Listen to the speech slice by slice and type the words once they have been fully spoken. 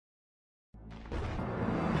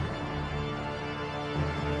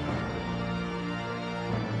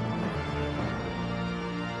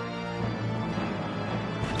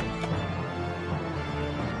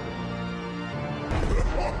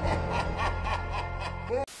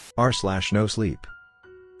r/NoSleep.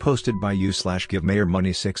 Posted by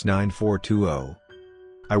you/GiveMayorMoney69420.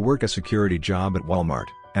 I work a security job at Walmart,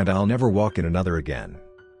 and I'll never walk in another again.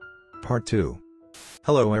 Part 2.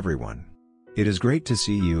 Hello everyone. It is great to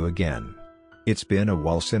see you again. It's been a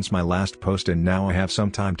while since my last post and now I have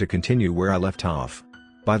some time to continue where I left off.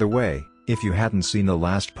 By the way, if you hadn't seen the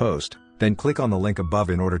last post, then click on the link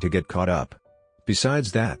above in order to get caught up.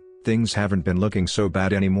 Besides that, things haven't been looking so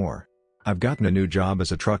bad anymore. I've gotten a new job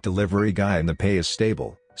as a truck delivery guy and the pay is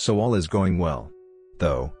stable, so all is going well.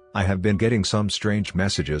 Though, I have been getting some strange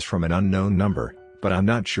messages from an unknown number, but I'm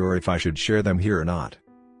not sure if I should share them here or not.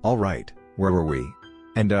 Alright, where were we?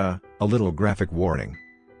 And a little graphic warning.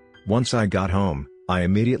 Once I got home, I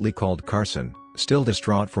immediately called Carson, still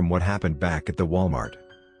distraught from what happened back at the Walmart.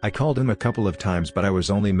 I called him a couple of times but I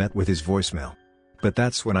was only met with his voicemail. But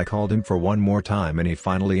that's when I called him for one more time and he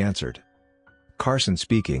finally answered. Carson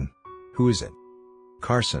speaking. Who is it?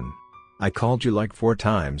 Carson. I called you like 4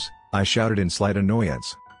 times, I shouted in slight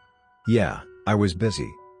annoyance. Yeah, I was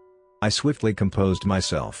busy. I swiftly composed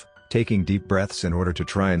myself, taking deep breaths in order to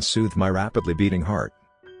try and soothe my rapidly beating heart.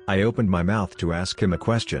 I opened my mouth to ask him a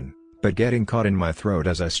question, but getting caught in my throat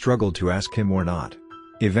as I struggled to ask him or not.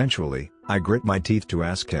 Eventually, I grit my teeth to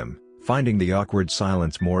ask him, finding the awkward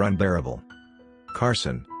silence more unbearable.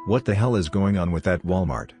 Carson, what the hell is going on with that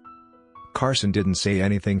Walmart? Carson didn't say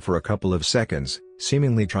anything for a couple of seconds,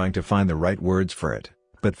 seemingly trying to find the right words for it,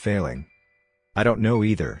 but failing. I don't know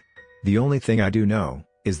either. The only thing I do know,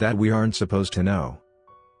 is that we aren't supposed to know.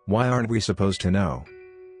 Why aren't we supposed to know?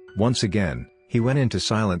 Once again, he went into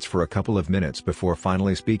silence for a couple of minutes before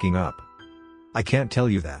finally speaking up. I can't tell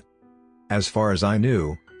you that. As far as I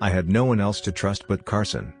knew, I had no one else to trust but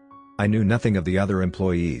Carson. I knew nothing of the other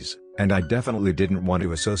employees, and I definitely didn't want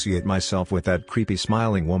to associate myself with that creepy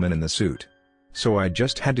smiling woman in the suit. So I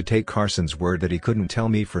just had to take Carson's word that he couldn't tell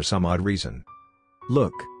me for some odd reason.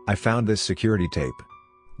 Look, I found this security tape.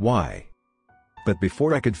 Why? But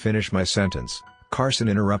before I could finish my sentence, Carson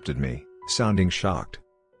interrupted me, sounding shocked.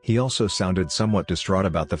 He also sounded somewhat distraught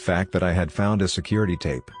about the fact that I had found a security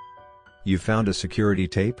tape. You found a security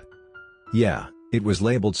tape? Yeah, it was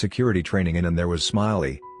labeled security training and there was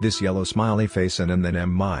smiley, this yellow smiley face and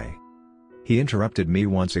then MI. He interrupted me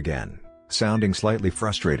once again, sounding slightly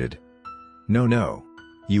frustrated. No.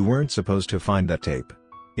 You weren't supposed to find that tape.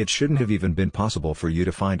 It shouldn't have even been possible for you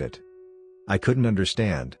to find it. I couldn't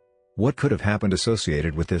understand. What could have happened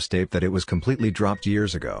associated with this tape that it was completely dropped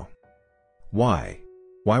years ago? Why?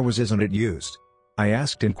 Why isn't it used? I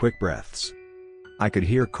asked in quick breaths. I could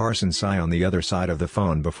hear Carson sigh on the other side of the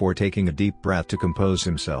phone before taking a deep breath to compose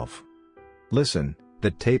himself. Listen,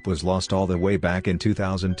 that tape was lost all the way back in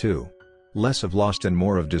 2002. Less of lost and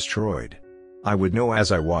more of destroyed. I would know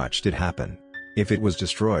as I watched it happen. If it was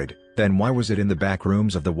destroyed, then why was it in the back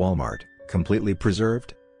rooms of the Walmart, completely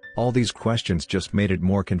preserved? All these questions just made it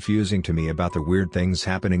more confusing to me about the weird things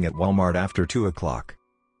happening at Walmart after 2 o'clock.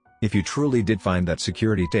 If you truly did find that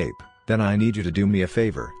security tape, then I need you to do me a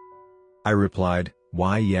favor. I replied,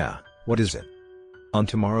 why yeah, what is it? On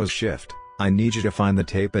tomorrow's shift, I need you to find the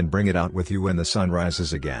tape and bring it out with you when the sun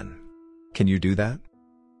rises again. Can you do that?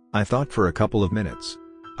 I thought for a couple of minutes.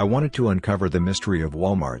 I wanted to uncover the mystery of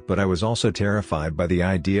Walmart but I was also terrified by the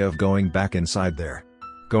idea of going back inside there.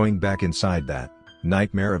 Going back inside that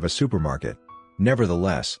nightmare of a supermarket.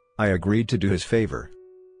 Nevertheless, I agreed to do his favor.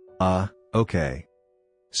 Okay.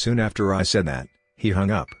 Soon after I said that, he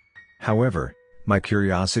hung up. However, my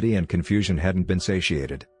curiosity and confusion hadn't been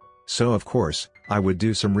satiated. So of course, I would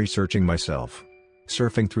do some researching myself.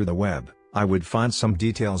 Surfing through the web, I would find some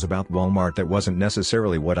details about Walmart that wasn't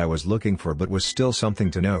necessarily what I was looking for but was still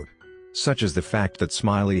something to note. Such as the fact that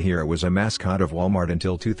Smiley here was a mascot of Walmart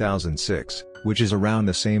until 2006, which is around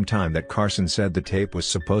the same time that Carson said the tape was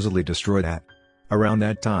supposedly destroyed at. Around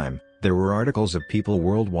that time, there were articles of people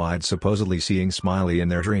worldwide supposedly seeing Smiley in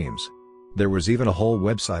their dreams. There was even a whole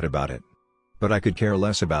website about it. But I could care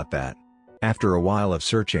less about that. After a while of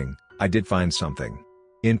searching, I did find something.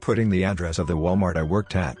 Inputting the address of the Walmart I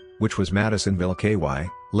worked at, which was Madisonville, KY,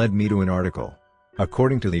 led me to an article.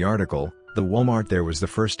 According to the article, the Walmart there was the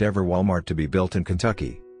first ever Walmart to be built in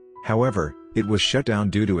Kentucky. However, it was shut down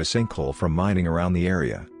due to a sinkhole from mining around the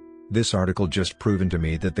area. This article just proven to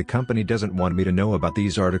me that the company doesn't want me to know about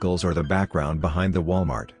these articles or the background behind the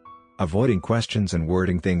Walmart. Avoiding questions and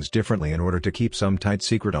wording things differently in order to keep some tight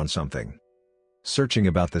secret on something. Searching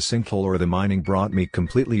about the sinkhole or the mining brought me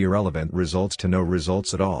completely irrelevant results to no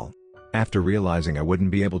results at all. After realizing I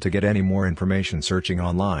wouldn't be able to get any more information searching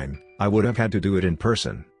online, I would have had to do it in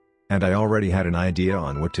person. And I already had an idea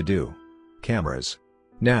on what to do. Cameras.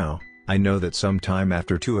 Now, I know that sometime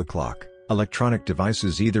after 2 o'clock, Electronic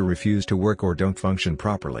devices either refuse to work or don't function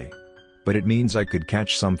properly. But it means I could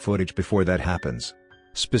catch some footage before that happens.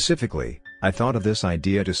 Specifically, I thought of this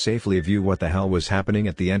idea to safely view what the hell was happening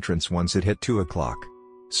at the entrance once it hit 2 o'clock.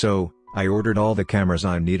 So, I ordered all the cameras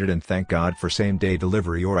I needed and thank God for same-day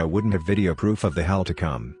delivery, or I wouldn't have video proof of the hell to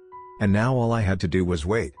come. And now all I had to do was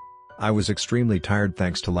wait. I was extremely tired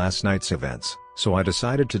thanks to last night's events, so I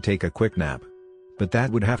decided to take a quick nap. But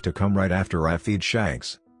that would have to come right after I feed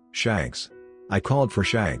Shanks. Shanks. I called for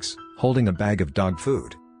Shanks, holding a bag of dog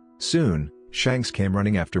food. Soon, Shanks came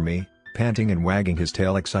running after me, panting and wagging his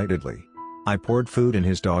tail excitedly. I poured food in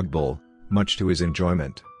his dog bowl, much to his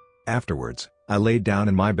enjoyment. Afterwards, I laid down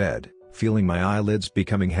in my bed, feeling my eyelids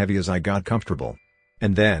becoming heavy as I got comfortable.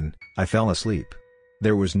 And then, I fell asleep.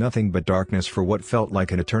 There was nothing but darkness for what felt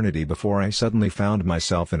like an eternity before I suddenly found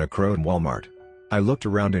myself in a crowded Walmart. I looked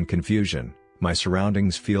around in confusion, my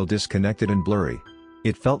surroundings feel disconnected and blurry.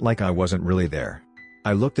 It felt like I wasn't really there.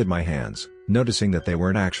 I looked at my hands, noticing that they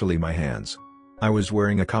weren't actually my hands. I was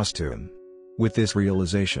wearing a costume. With this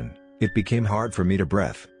realization, it became hard for me to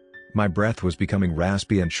breathe. My breath was becoming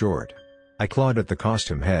raspy and short. I clawed at the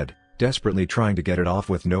costume head, desperately trying to get it off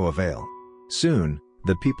with no avail. Soon,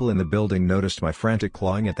 the people in the building noticed my frantic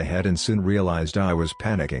clawing at the head and soon realized I was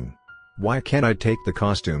panicking. Why can't I take the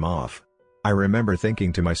costume off? I remember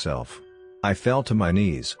thinking to myself. I fell to my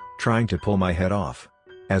knees, trying to pull my head off.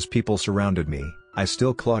 As people surrounded me, I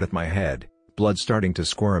still clawed at my head, blood starting to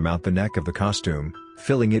squirm out the neck of the costume,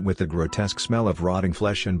 filling it with the grotesque smell of rotting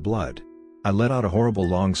flesh and blood. I let out a horrible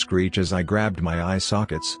long screech as I grabbed my eye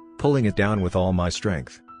sockets, pulling it down with all my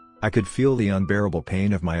strength. I could feel the unbearable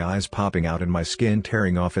pain of my eyes popping out and my skin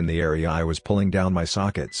tearing off in the area I was pulling down my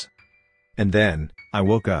sockets. And then, I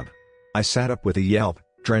woke up. I sat up with a yelp,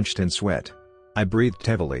 drenched in sweat. I breathed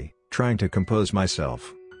heavily, trying to compose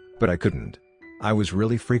myself. But I couldn't. I was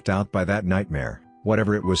really freaked out by that nightmare,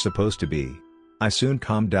 whatever it was supposed to be. I soon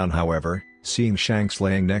calmed down however, seeing Shanks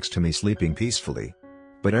laying next to me sleeping peacefully.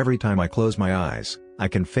 But every time I close my eyes, I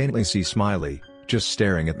can faintly see Smiley, just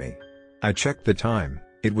staring at me. I checked the time,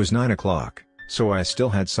 it was 9 o'clock, so I still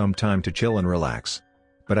had some time to chill and relax.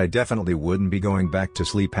 But I definitely wouldn't be going back to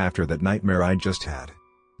sleep after that nightmare I just had.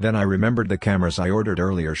 Then I remembered the cameras I ordered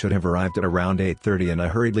earlier should have arrived at around 8:30 and I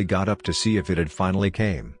hurriedly got up to see if it had finally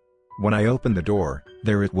came. When I opened the door,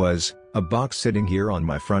 there it was, a box sitting here on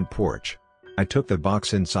my front porch. I took the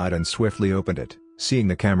box inside and swiftly opened it, seeing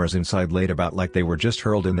the cameras inside laid about like they were just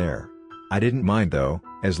hurled in there. I didn't mind though,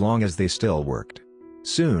 as long as they still worked.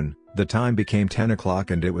 Soon, the time became 10 o'clock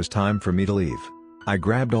and it was time for me to leave. I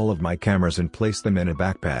grabbed all of my cameras and placed them in a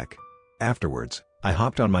backpack. Afterwards, I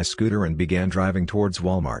hopped on my scooter and began driving towards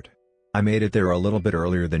Walmart. I made it there a little bit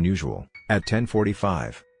earlier than usual, at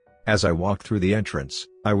 10:45. As I walked through the entrance,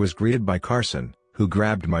 I was greeted by Carson, who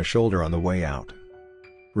grabbed my shoulder on the way out.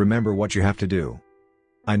 "Remember what you have to do."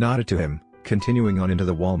 I nodded to him, continuing on into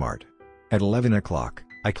the Walmart. At 11 o'clock,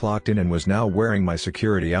 I clocked in and was now wearing my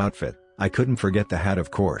security outfit. I couldn't forget the hat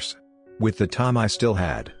of course. With the time I still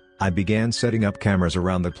had, I began setting up cameras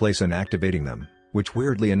around the place and activating them, which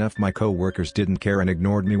weirdly enough my co-workers didn't care and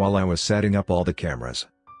ignored me while I was setting up all the cameras.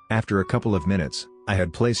 After a couple of minutes, I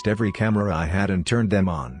had placed every camera I had and turned them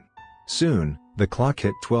on. Soon, the clock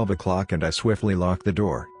hit 12 o'clock and I swiftly locked the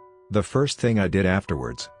door. The first thing I did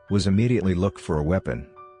afterwards, was immediately look for a weapon.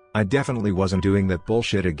 I definitely wasn't doing that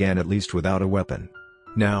bullshit again, at least without a weapon.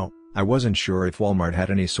 Now, I wasn't sure if Walmart had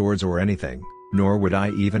any swords or anything, nor would I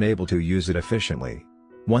even able to use it efficiently.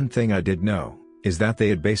 One thing I did know, is that they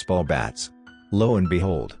had baseball bats. Lo and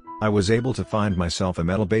behold, I was able to find myself a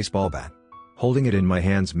metal baseball bat. Holding it in my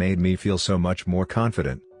hands made me feel so much more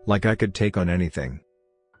confident, like I could take on anything.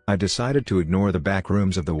 I decided to ignore the back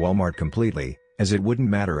rooms of the Walmart completely, as it wouldn't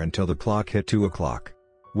matter until the clock hit 2 o'clock.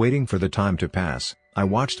 Waiting for the time to pass, I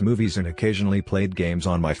watched movies and occasionally played games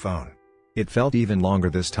on my phone. It felt even longer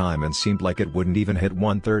this time and seemed like it wouldn't even hit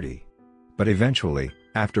 1:30. But eventually,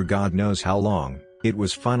 after God knows how long, it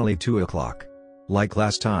was finally 2 o'clock. Like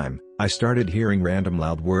last time, I started hearing random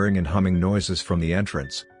loud whirring and humming noises from the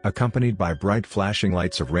entrance, accompanied by bright flashing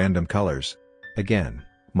lights of random colors. Again,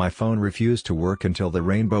 my phone refused to work until the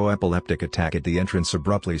rainbow epileptic attack at the entrance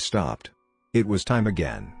abruptly stopped. It was time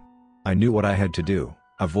again. I knew what I had to do,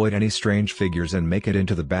 avoid any strange figures and make it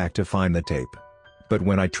into the back to find the tape. But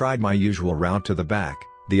when I tried my usual route to the back,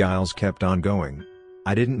 the aisles kept on going.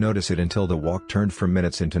 I didn't notice it until the walk turned from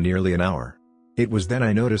minutes into nearly an hour. It was then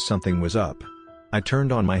I noticed something was up. I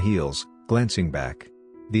turned on my heels, glancing back.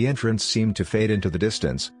 The entrance seemed to fade into the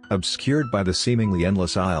distance, obscured by the seemingly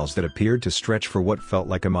endless aisles that appeared to stretch for what felt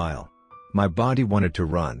like a mile. My body wanted to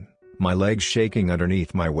run, my legs shaking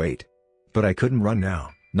underneath my weight. But I couldn't run now,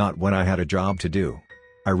 Not when I had a job to do.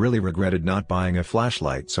 I really regretted not buying a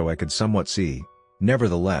flashlight so I could somewhat see.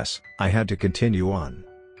 Nevertheless, I had to continue on.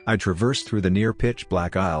 I traversed through the near pitch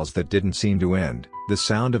black aisles that didn't seem to end, the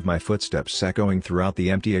sound of my footsteps echoing throughout the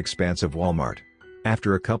empty expanse of Walmart.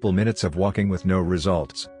 After a couple minutes of walking with no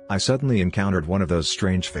results, I suddenly encountered one of those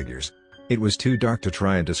strange figures. It was too dark to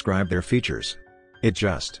try and describe their features. It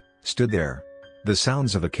just stood there. The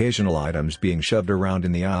sounds of occasional items being shoved around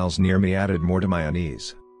in the aisles near me added more to my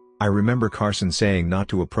unease. I remember Carson saying not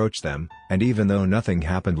to approach them, and even though nothing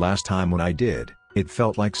happened last time when I did, it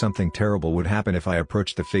felt like something terrible would happen if I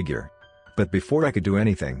approached the figure. But before I could do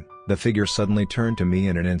anything, the figure suddenly turned to me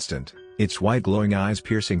in an instant, its white glowing eyes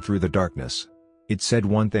piercing through the darkness. It said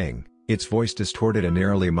one thing, its voice distorted and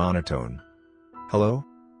eerily monotone. "Hello?"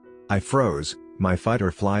 I froze, my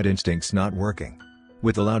fight-or-flight instincts not working.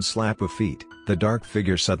 With a loud slap of feet, the dark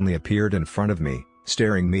figure suddenly appeared in front of me,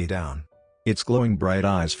 staring me down. Its glowing bright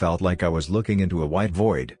eyes felt like I was looking into a white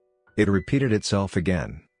void. It repeated itself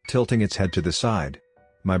again, tilting its head to the side.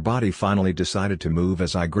 My body finally decided to move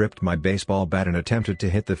as I gripped my baseball bat and attempted to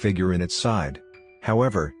hit the figure in its side.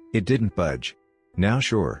 However, it didn't budge. Now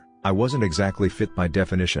sure, I wasn't exactly fit by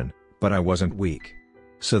definition, but I wasn't weak.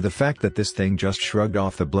 So the fact that this thing just shrugged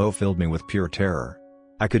off the blow filled me with pure terror.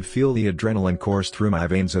 I could feel the adrenaline course through my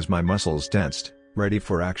veins as my muscles tensed, ready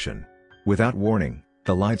for action. Without warning,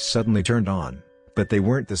 the lights suddenly turned on, but they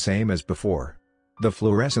weren't the same as before. The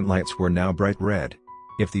fluorescent lights were now bright red.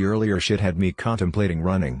 If the earlier shit had me contemplating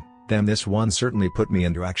running, then this one certainly put me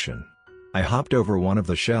into action. I hopped over one of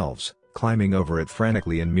the shelves, climbing over it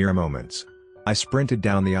frantically in mere moments. I sprinted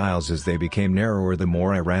down the aisles as they became narrower the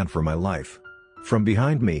more I ran for my life. From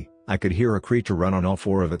behind me, I could hear a creature run on all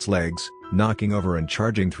four of its legs, knocking over and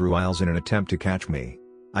charging through aisles in an attempt to catch me.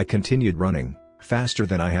 I continued running, faster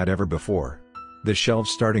than I had ever before. The shelves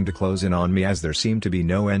starting to close in on me as there seemed to be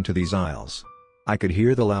no end to these aisles. I could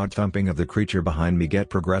hear the loud thumping of the creature behind me get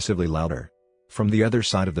progressively louder. From the other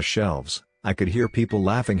side of the shelves, I could hear people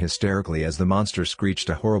laughing hysterically as the monster screeched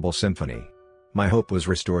a horrible symphony. My hope was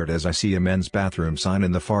restored as I see a men's bathroom sign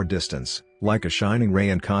in the far distance, like a shining ray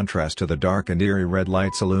in contrast to the dark and eerie red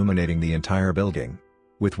lights illuminating the entire building.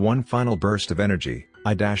 With one final burst of energy,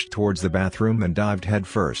 I dashed towards the bathroom and dived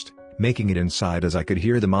headfirst, making it inside as I could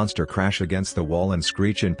hear the monster crash against the wall and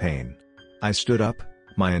screech in pain. I stood up,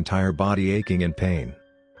 my entire body aching in pain.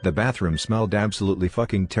 The bathroom smelled absolutely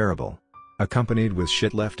fucking terrible. Accompanied with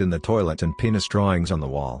shit left in the toilet and penis drawings on the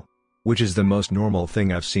wall. Which is the most normal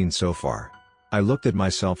thing I've seen so far. I looked at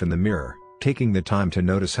myself in the mirror, taking the time to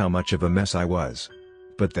notice how much of a mess I was.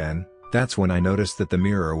 But then, that's when I noticed that the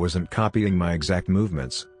mirror wasn't copying my exact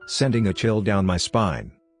movements, sending a chill down my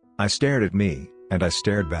spine. I stared at me, and I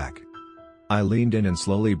stared back. I leaned in and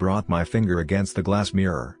slowly brought my finger against the glass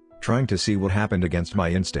mirror, trying to see what happened against my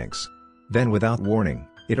instincts. Then without warning,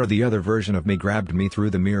 it or the other version of me grabbed me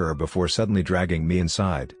through the mirror before suddenly dragging me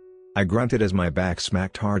inside. I grunted as my back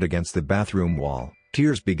smacked hard against the bathroom wall,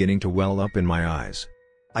 tears beginning to well up in my eyes.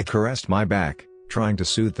 I caressed my back, trying to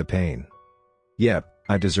soothe the pain. "Yep,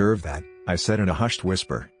 I deserve that," I said in a hushed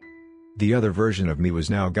whisper. The other version of me was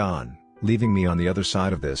now gone, leaving me on the other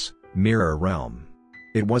side of this mirror realm.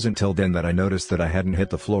 It wasn't till then that I noticed that I hadn't hit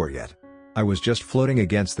the floor yet. I was just floating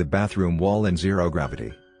against the bathroom wall in zero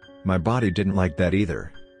gravity. My body didn't like that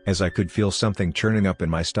either, as I could feel something churning up in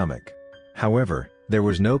my stomach. However, there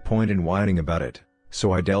was no point in whining about it,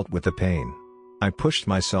 so I dealt with the pain. I pushed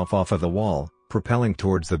myself off of the wall, propelling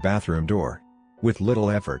towards the bathroom door. With little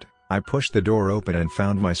effort, I pushed the door open and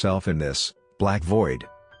found myself in this black void.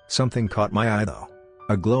 Something caught my eye though.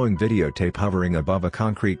 A glowing videotape hovering above a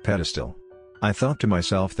concrete pedestal. I thought to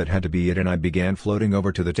myself that had to be it and I began floating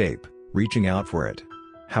over to the tape, reaching out for it.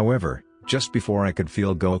 However, just before I could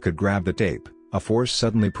grab the tape, a force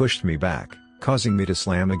suddenly pushed me back, causing me to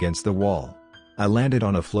slam against the wall. I landed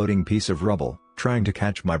on a floating piece of rubble, trying to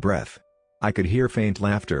catch my breath. I could hear faint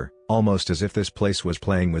laughter, almost as if this place was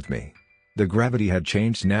playing with me. The gravity had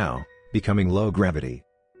changed now, becoming low gravity.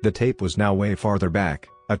 The tape was now way farther back,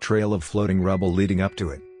 a trail of floating rubble leading up to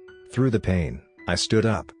it. Through the pain, I stood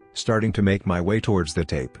up, starting to make my way towards the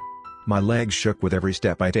tape. My legs shook with every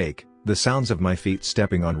step I take, the sounds of my feet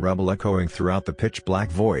stepping on rubble echoing throughout the pitch-black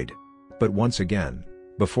void. But once again,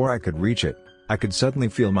 before I could reach it, I could suddenly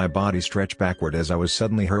feel my body stretch backward as I was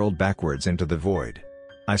suddenly hurled backwards into the void.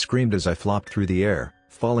 I screamed as I flopped through the air,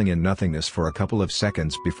 falling in nothingness for a couple of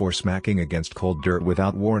seconds before smacking against cold dirt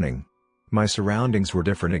without warning. My surroundings were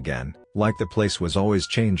different again, like the place was always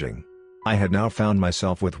changing. I had now found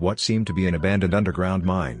myself with what seemed to be an abandoned underground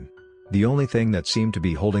mine. The only thing that seemed to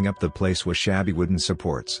be holding up the place was shabby wooden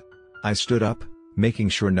supports. I stood up, making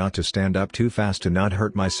sure not to stand up too fast to not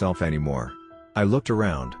hurt myself anymore. I looked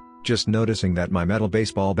around, just noticing that my metal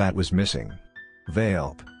baseball bat was missing.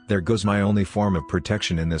 Velp, there goes my only form of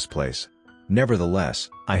protection in this place. Nevertheless,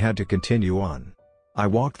 I had to continue on. I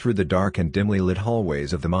walked through the dark and dimly lit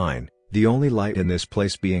hallways of the mine, the only light in this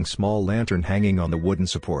place being small lantern hanging on the wooden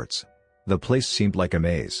supports. The place seemed like a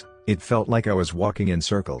maze. It felt like I was walking in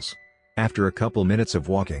circles. After a couple minutes of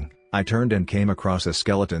walking, I turned and came across a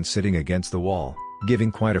skeleton sitting against the wall,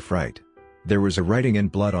 giving quite a fright. There was a writing in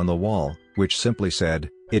blood on the wall, which simply said,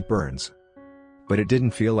 "It burns." But it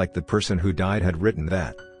didn't feel like the person who died had written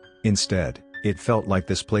that. Instead, it felt like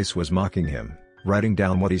this place was mocking him, writing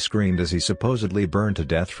down what he screamed as he supposedly burned to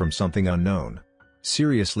death from something unknown.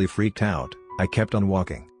 Seriously freaked out, I kept on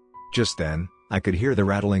walking. Just then, I could hear the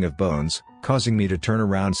rattling of bones, causing me to turn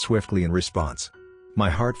around swiftly in response. My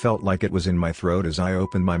heart felt like it was in my throat as I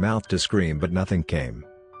opened my mouth to scream, but nothing came.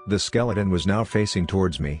 The skeleton was now facing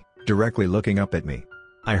towards me, directly looking up at me.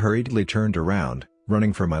 I hurriedly turned around,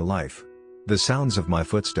 running for my life. The sounds of my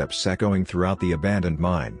footsteps echoing throughout the abandoned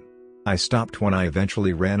mine. I stopped when I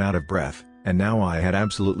eventually ran out of breath, and now I had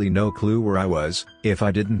absolutely no clue where I was, if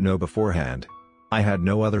I didn't know beforehand. I had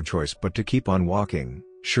no other choice but to keep on walking,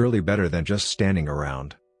 surely better than just standing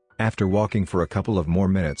around. After walking for a couple of more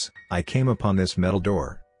minutes, I came upon this metal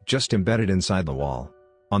door, just embedded inside the wall.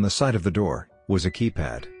 On the side of the door, was a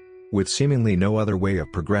keypad. With seemingly no other way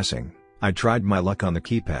of progressing, I tried my luck on the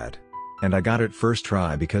keypad. And I got it first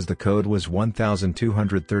try because the code was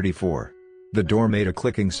 1234. The door made a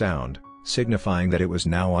clicking sound, signifying that it was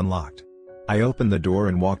now unlocked. I opened the door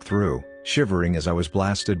and walked through, shivering as I was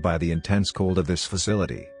blasted by the intense cold of this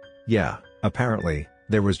facility. Yeah, apparently,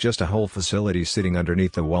 there was just a whole facility sitting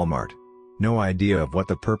underneath the Walmart. No idea of what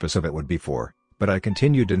the purpose of it would be for, but I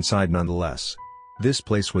continued inside nonetheless. This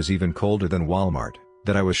place was even colder than Walmart,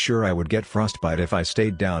 that I was sure I would get frostbite if I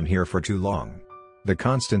stayed down here for too long. The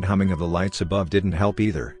constant humming of the lights above didn't help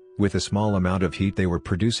either, with the small amount of heat they were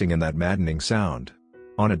producing and that maddening sound.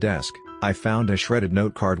 On a desk, I found a shredded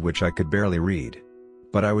note card which I could barely read.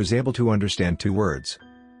 But I was able to understand 2 words.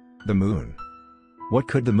 The moon. What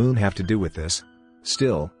could the moon have to do with this?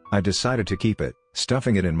 Still, I decided to keep it,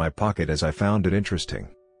 stuffing it in my pocket as I found it interesting.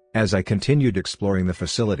 As I continued exploring the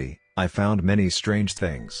facility, I found many strange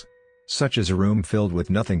things. Such as a room filled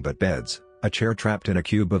with nothing but beds, a chair trapped in a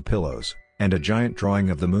cube of pillows, and a giant drawing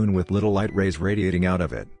of the moon with little light rays radiating out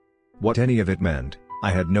of it. What any of it meant,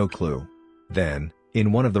 I had no clue. Then,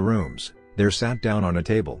 in one of the rooms, there sat down on a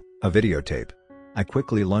table, a videotape. I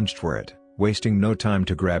quickly lunged for it, wasting no time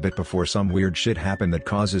to grab it before some weird shit happened that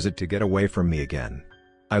causes it to get away from me again.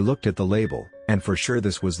 I looked at the label, and for sure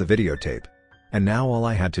this was the videotape. And now all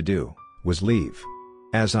I had to do, was leave.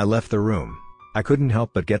 As I left the room, I couldn't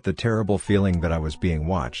help but get the terrible feeling that I was being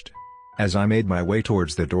watched. As I made my way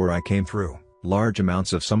towards the door I came through, large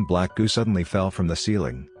amounts of some black goo suddenly fell from the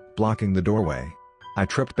ceiling, blocking the doorway. I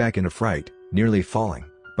tripped back in a fright, nearly falling,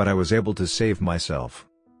 but I was able to save myself.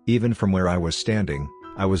 Even from where I was standing,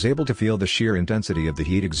 I was able to feel the sheer intensity of the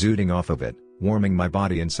heat exuding off of it, warming my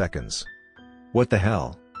body in seconds. What the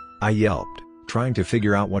hell? I yelped, trying to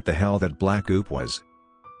figure out what the hell that black goop was.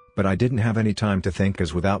 But I didn't have any time to think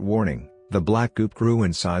as without warning, the black goop grew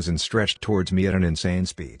in size and stretched towards me at an insane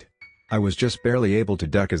speed. I was just barely able to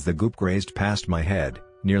duck as the goop grazed past my head,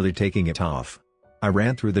 nearly taking it off. I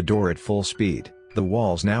ran through the door at full speed, the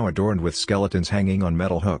walls now adorned with skeletons hanging on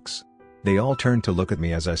metal hooks. They all turned to look at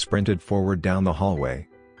me as I sprinted forward down the hallway.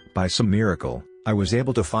 By some miracle, I was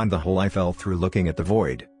able to find the hole I fell through looking at the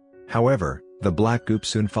void. However, the black goop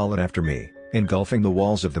soon followed after me, engulfing the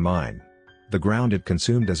walls of the mine. The ground it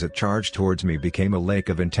consumed as it charged towards me became a lake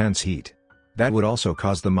of intense heat. That would also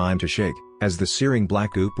cause the mine to shake, as the searing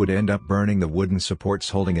black goop would end up burning the wooden supports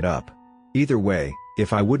holding it up. Either way,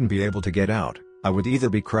 if I wouldn't be able to get out, I would either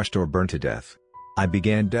be crushed or burnt to death. I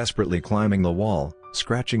began desperately climbing the wall,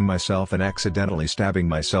 scratching myself and accidentally stabbing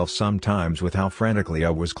myself sometimes with how frantically I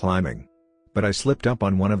was climbing. But I slipped up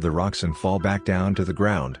on one of the rocks and fall back down to the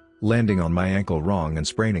ground, landing on my ankle wrong and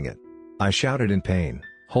spraining it. I shouted in pain,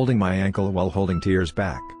 holding my ankle while holding tears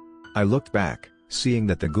back. I looked back, seeing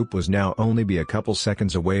that the goop was now only be a couple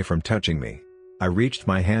seconds away from touching me. I reached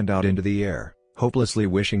my hand out into the air, hopelessly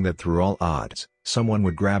wishing that through all odds, someone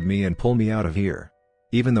would grab me and pull me out of here.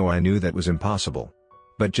 Even though I knew that was impossible.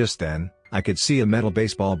 But just then, I could see a metal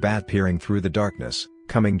baseball bat peering through the darkness,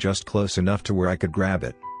 coming just close enough to where I could grab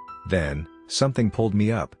it. Then, something pulled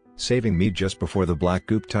me up, saving me just before the black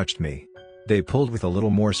goop touched me. They pulled with a little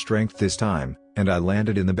more strength this time, and I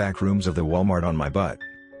landed in the back rooms of the Walmart on my butt.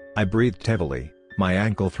 I breathed heavily, my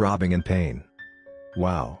ankle throbbing in pain.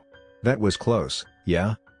 Wow. That was close,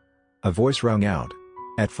 yeah? A voice rang out.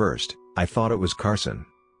 At first, I thought it was Carson.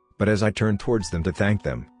 But as I turned towards them to thank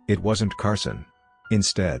them, it wasn't Carson.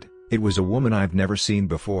 Instead, it was a woman I've never seen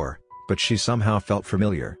before, but she somehow felt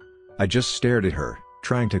familiar. I just stared at her,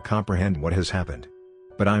 trying to comprehend what has happened.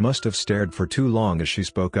 But I must have stared for too long as she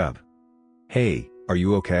spoke up. "Hey, are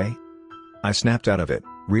you okay?" I snapped out of it,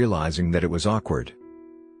 realizing that it was awkward.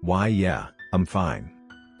 "Why yeah, I'm fine.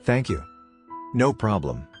 Thank you." "No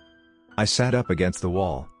problem." I sat up against the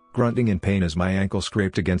wall, grunting in pain as my ankle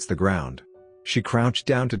scraped against the ground. She crouched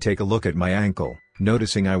down to take a look at my ankle,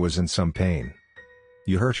 noticing I was in some pain.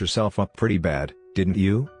 "You hurt yourself up pretty bad, didn't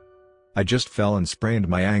you?" "I just fell and sprained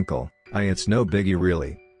my ankle. It's no biggie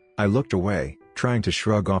really." I looked away, trying to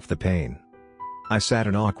shrug off the pain. I sat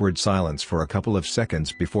in awkward silence for a couple of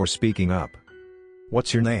seconds before speaking up.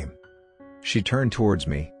 "What's your name?" She turned towards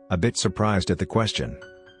me, a bit surprised at the question.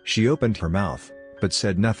 She opened her mouth, but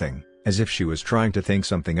said nothing, as if she was trying to think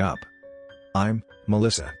something up. "I'm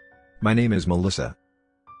Melissa. My name is Melissa."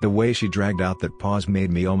 The way she dragged out that pause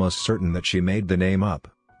made me almost certain that she made the name up,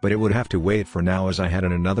 but it would have to wait for now as I had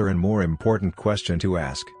another and more important question to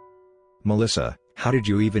ask. "Melissa, how did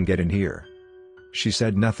you even get in here?" She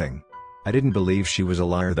said nothing. I didn't believe she was a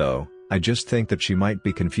liar though, I just think that she might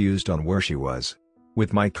be confused on where she was.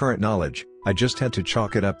 With my current knowledge, I just had to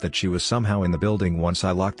chalk it up that she was somehow in the building once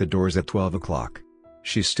I locked the doors at 12 o'clock.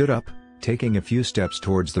 She stood up, taking a few steps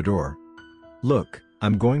towards the door. "Look,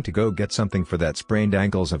 I'm going to go get something for that sprained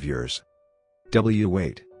ankles of yours."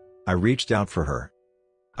 Wait. I reached out for her.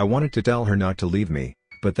 I wanted to tell her not to leave me,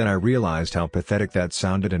 but then I realized how pathetic that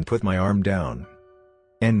sounded and put my arm down.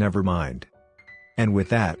 And never mind. And with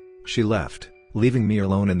that, she left, leaving me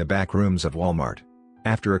alone in the back rooms of Walmart.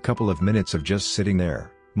 After a couple of minutes of just sitting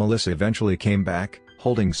there, Melissa eventually came back,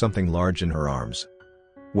 holding something large in her arms.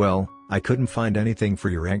 "Well, I couldn't find anything for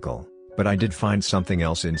your ankle, but I did find something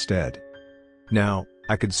else instead." Now,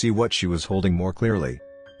 I could see what she was holding more clearly.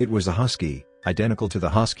 It was a husky, identical to the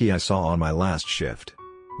husky I saw on my last shift.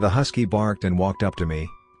 The husky barked and walked up to me,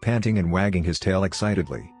 panting and wagging his tail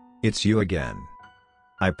excitedly. "It's you again."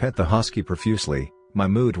 I pet the husky profusely, my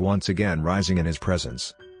mood once again rising in his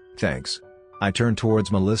presence. "Thanks." I turned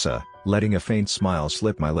towards Melissa, letting a faint smile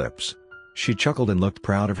slip my lips. She chuckled and looked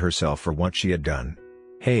proud of herself for what she had done.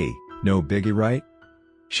 "Hey, no biggie right?"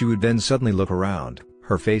 She would then suddenly look around,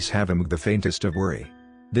 her face having the faintest of worry.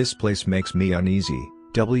 "This place makes me uneasy,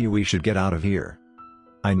 we should get out of here."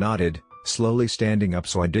 I nodded, slowly standing up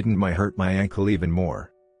so I didn't hurt my ankle even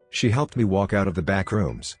more. She helped me walk out of the back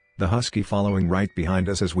rooms, the husky following right behind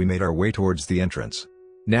us as we made our way towards the entrance.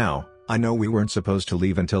 Now, I know we weren't supposed to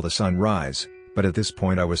leave until the sunrise, but at this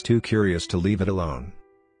point I was too curious to leave it alone.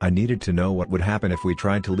 I needed to know what would happen if we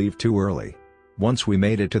tried to leave too early. Once we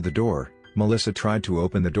made it to the door, Melissa tried to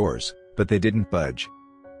open the doors, but they didn't budge.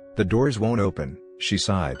 "The doors won't open," she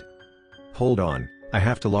sighed. "Hold on, I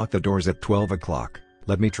have to lock the doors at 12 o'clock,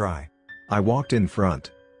 let me try." I walked in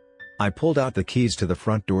front. I pulled out the keys to the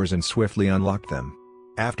front doors and swiftly unlocked them.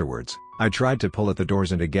 Afterwards, I tried to pull at the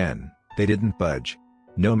doors and again, they didn't budge.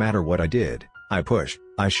 No matter what I did, I push,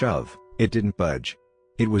 I shove, it didn't budge.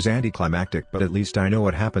 It was anticlimactic, but at least I know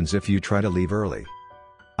what happens if you try to leave early.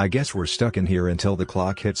 I guess we're stuck in here until the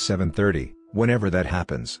clock hits 7:30, whenever that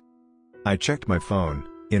happens. I checked my phone,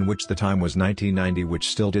 in which the time was 1990, which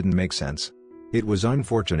still didn't make sense. It was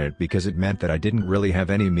unfortunate because it meant that I didn't really have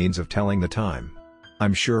any means of telling the time.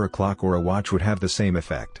 I'm sure a clock or a watch would have the same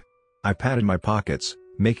effect. I patted my pockets,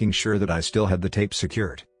 making sure that I still had the tape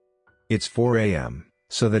secured. "It's 4 a.m.,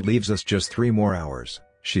 so that leaves us just 3 more hours,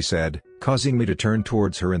 she said, causing me to turn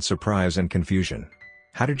towards her in surprise and confusion.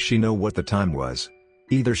 How did she know what the time was?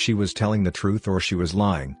 Either she was telling the truth or she was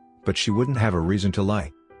lying, but she wouldn't have a reason to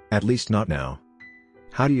lie. At least not now.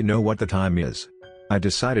 "How do you know what the time is?" I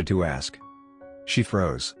decided to ask. She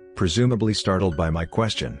froze, presumably startled by my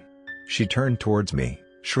question. She turned towards me,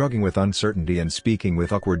 shrugging with uncertainty and speaking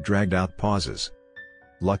with awkward dragged-out pauses.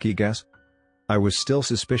 "Lucky guess?" I was still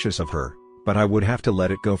suspicious of her, but I would have to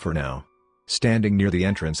let it go for now. Standing near the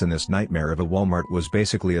entrance in this nightmare of a Walmart was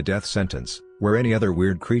basically a death sentence, where any other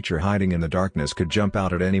weird creature hiding in the darkness could jump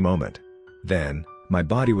out at any moment. Then, my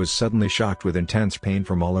body was suddenly shocked with intense pain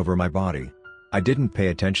from all over my body. I didn't pay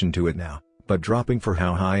attention to it now, but dropping for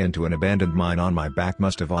how high into an abandoned mine on my back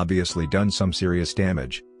must have obviously done some serious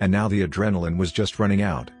damage, and now the adrenaline was just running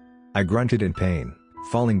out. I grunted in pain,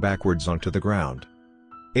 falling backwards onto the ground.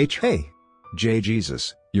 Hey!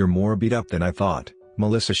 Jesus, you're more beat up than I thought,"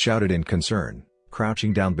 Melissa shouted in concern,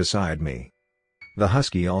 crouching down beside me. The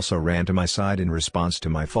husky also ran to my side in response to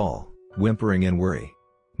my fall, whimpering in worry.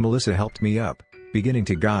 Melissa helped me up, beginning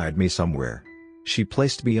to guide me somewhere. She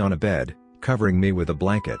placed me on a bed, covering me with a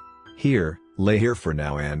blanket. Here, lay here for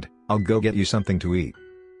now and I'll go get you something to eat."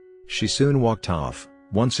 She soon walked off,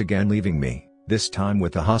 once again leaving me, this time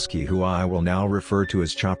with the husky who I will now refer to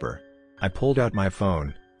as Chopper. I pulled out my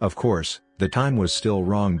phone. Of course, the time was still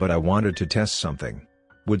wrong, but I wanted to test something.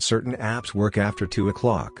 Would certain apps work after 2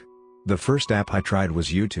 o'clock? The first app I tried was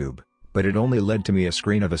YouTube, but it only led to me a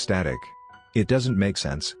screen of a static. It doesn't make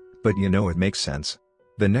sense, but you know it makes sense.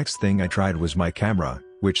 The next thing I tried was my camera,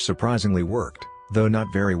 which surprisingly worked, though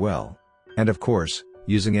not very well. And of course,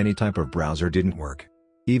 using any type of browser didn't work.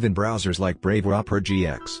 Even browsers like Brave or Opera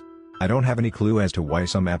GX. I don't have any clue as to why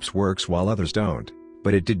some apps works while others don't,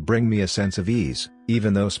 but it did bring me a sense of ease,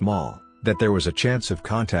 even though small, that there was a chance of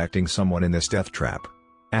contacting someone in this death trap.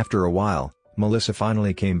 After a while, Melissa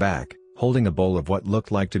finally came back, holding a bowl of what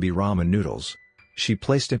looked like to be ramen noodles. She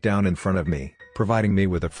placed it down in front of me, providing me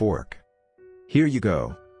with a fork. "Here you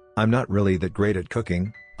go. I'm not really that great at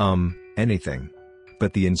cooking, anything.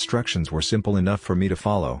 But the instructions were simple enough for me to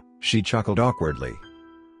follow," she chuckled awkwardly.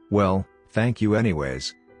 "Well, thank you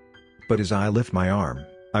anyways." But as I lift my arm,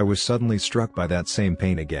 I was suddenly struck by that same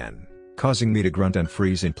pain again, causing me to grunt and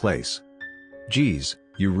freeze in place. "Geez,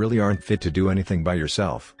 you really aren't fit to do anything by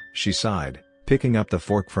yourself," she sighed, picking up the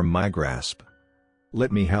fork from my grasp.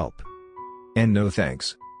 "Let me help." "And no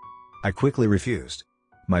thanks." I quickly refused.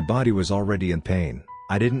 My body was already in pain,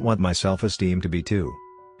 I didn't want my self-esteem to be too.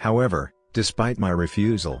 However, despite my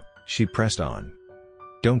refusal, she pressed on.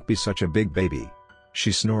 "Don't be such a big baby,"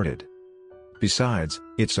 she snorted. "Besides,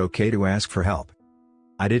 it's okay to ask for help."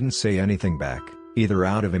 I didn't say anything back, either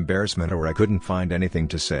out of embarrassment or I couldn't find anything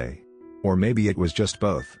to say. Or maybe it was just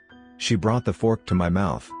both. She brought the fork to my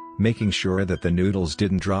mouth, making sure that the noodles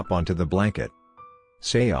didn't drop onto the blanket.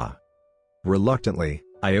 "Say ah." Reluctantly,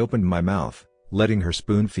 I opened my mouth, letting her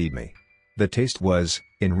spoon feed me. The taste was,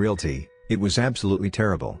 in reality, it was absolutely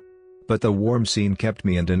terrible. But the warm scene kept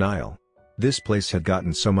me in denial. This place had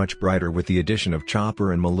gotten so much brighter with the addition of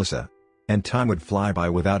Chopper and Melissa. And time would fly by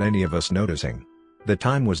without any of us noticing. The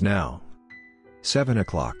time was now 7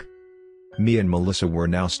 o'clock. Me and Melissa were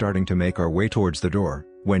now starting to make our way towards the door,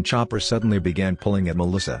 when Chopper suddenly began pulling at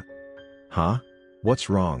Melissa. "Huh? What's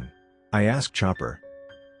wrong?" I asked Chopper.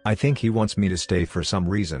 "I think he wants me to stay for some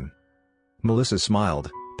reason." Melissa smiled,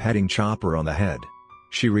 patting Chopper on the head.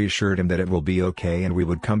 She reassured him that it will be okay and we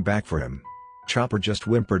would come back for him. Chopper just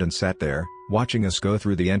whimpered and sat there, watching us go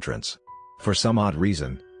through the entrance. For some odd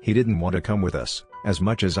reason, he didn't want to come with us, as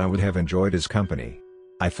much as I would have enjoyed his company.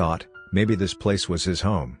 I thought, maybe this place was his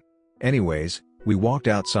home. Anyways, we walked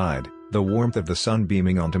outside, the warmth of the sun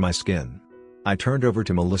beaming onto my skin. I turned over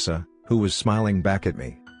to Melissa, who was smiling back at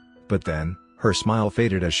me. But then, her smile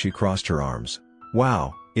faded as she crossed her arms.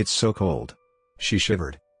 "Wow, it's so cold." She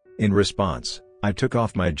shivered. In response, I took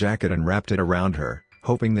off my jacket and wrapped it around her,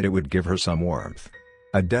 hoping that it would give her some warmth.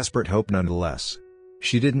 A desperate hope nonetheless.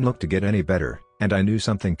 She didn't look to get any better, and I knew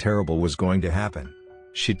something terrible was going to happen.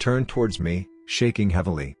 She turned towards me, shaking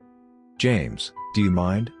heavily. "James, do you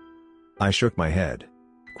mind?" I shook my head.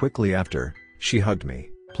 Quickly after, she hugged me,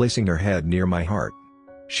 placing her head near my heart.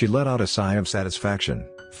 She let out a sigh of satisfaction,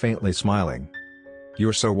 faintly smiling.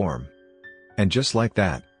 "You're so warm." And just like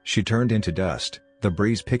that, she turned into dust, the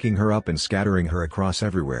breeze picking her up and scattering her across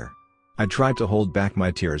everywhere. I tried to hold back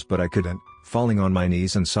my tears but I couldn't, falling on my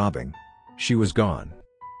knees and sobbing. She was gone.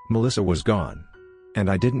 Melissa was gone. And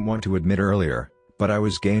I didn't want to admit earlier, but I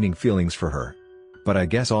was gaining feelings for her. But I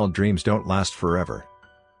guess all dreams don't last forever.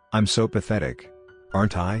 I'm so pathetic.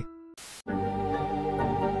 Aren't I?